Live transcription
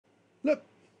Look,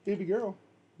 baby girl.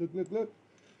 Look, look, look.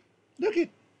 Look it.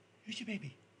 Here's your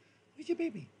baby. Here's your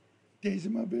baby. There's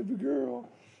my baby girl.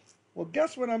 Well,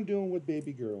 guess what I'm doing with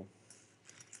baby girl?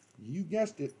 You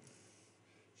guessed it.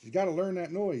 She's got to learn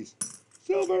that noise.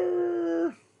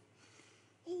 Silver!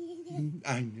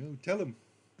 I know. Tell him.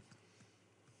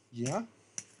 Yeah?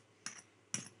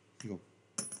 You go.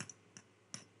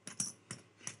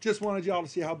 Just wanted y'all to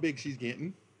see how big she's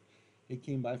getting. He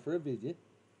came by for a visit.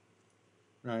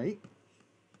 Right?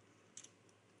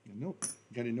 You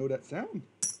gotta know that sound.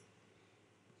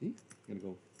 See? Gotta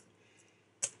go.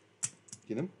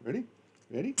 Get him. Ready?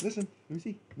 Ready? Listen. Let me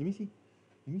see. Let me see.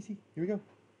 Let me see. Here we go.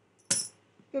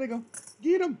 There they go.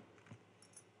 Get him.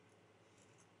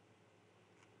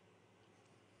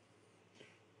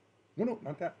 No, no,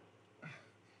 not that.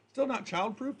 Still not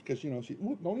childproof because, you know, she,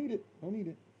 whoop, don't eat it. Don't eat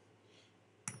it.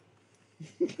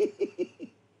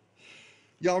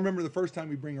 Y'all remember the first time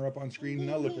we bring her up on screen?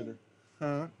 Now look at her.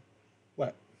 Huh?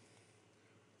 What?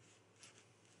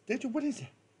 What is that?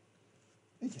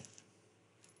 What is that?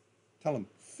 Tell him.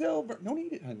 Silver. Don't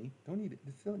eat it, honey. Don't eat it.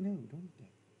 No, don't eat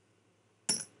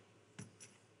that.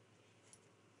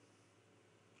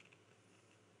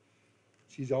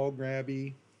 She's all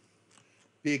grabby.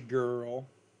 Big girl.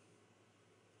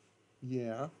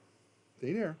 Yeah.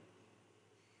 Stay there.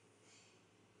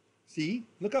 See?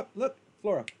 Look up. Look.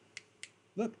 Flora.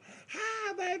 Look.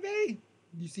 Hi, baby.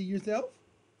 You see yourself?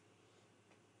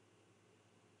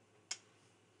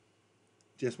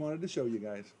 Just wanted to show you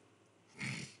guys.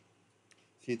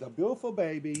 She's a beautiful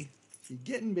baby. She's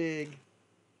getting big.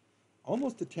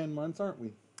 Almost to 10 months, aren't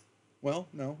we? Well,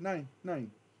 no, 9.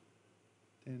 10.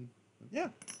 Yeah,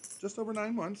 just over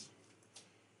 9 months.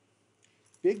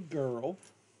 Big girl.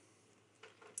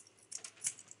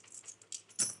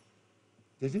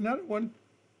 There's another one.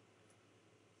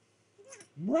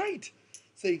 Right.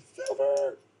 Say,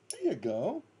 Silver. There you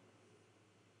go.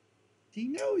 She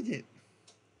knows it.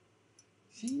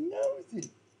 She knows it.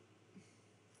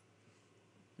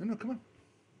 No, no, come on.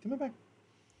 Come on back.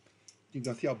 You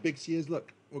can see how big she is.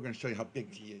 Look, we're going to show you how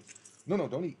big she is. No, no,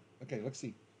 don't eat. Okay, let's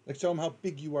see. Let's show them how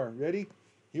big you are. Ready?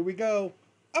 Here we go.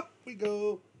 Up we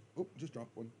go. Oh, just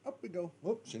dropped one. Up we go.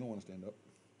 Oh, she don't want to stand up.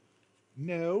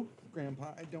 No,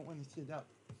 Grandpa, I don't want to sit up.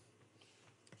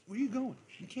 Where are you going?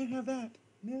 You can't have that.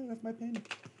 No, that's my pen.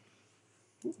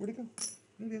 Ooh, where'd it go?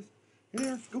 There it is. Here they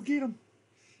are. Go get him.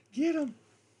 Get him.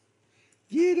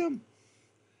 Get him.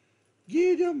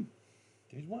 Get him.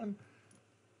 There's one.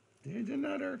 There's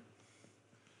another.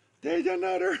 There's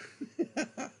another.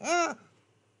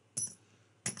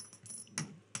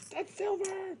 That's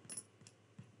Silver.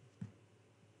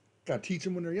 Gotta teach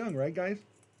them when they're young, right, guys?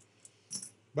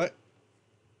 But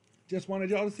just wanted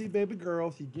y'all to see baby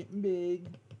girl. She's getting big.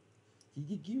 She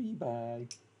get cutie pie.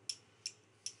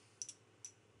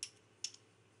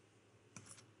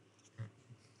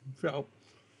 So,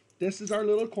 this is our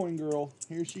little coin girl.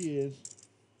 Here she is.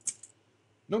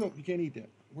 No, no, you can't eat that.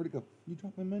 Where'd it go? You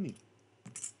dropped my money.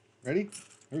 Ready?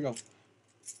 Here we go.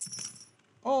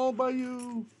 All by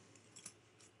you.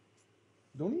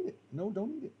 Don't eat it. No,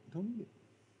 don't eat it. Don't eat it.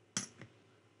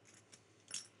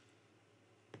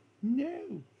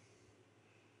 No.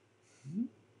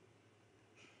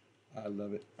 I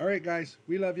love it. All right, guys.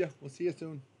 We love you. We'll see you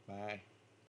soon. Bye.